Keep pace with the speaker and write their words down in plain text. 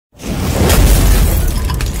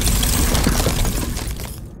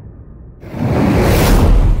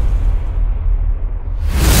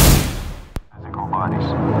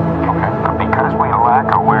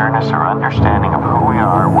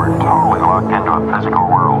into a physical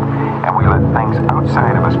world, and we let things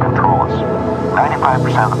outside of us control us.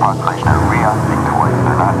 95% of the population are reacting to life.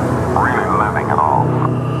 They're not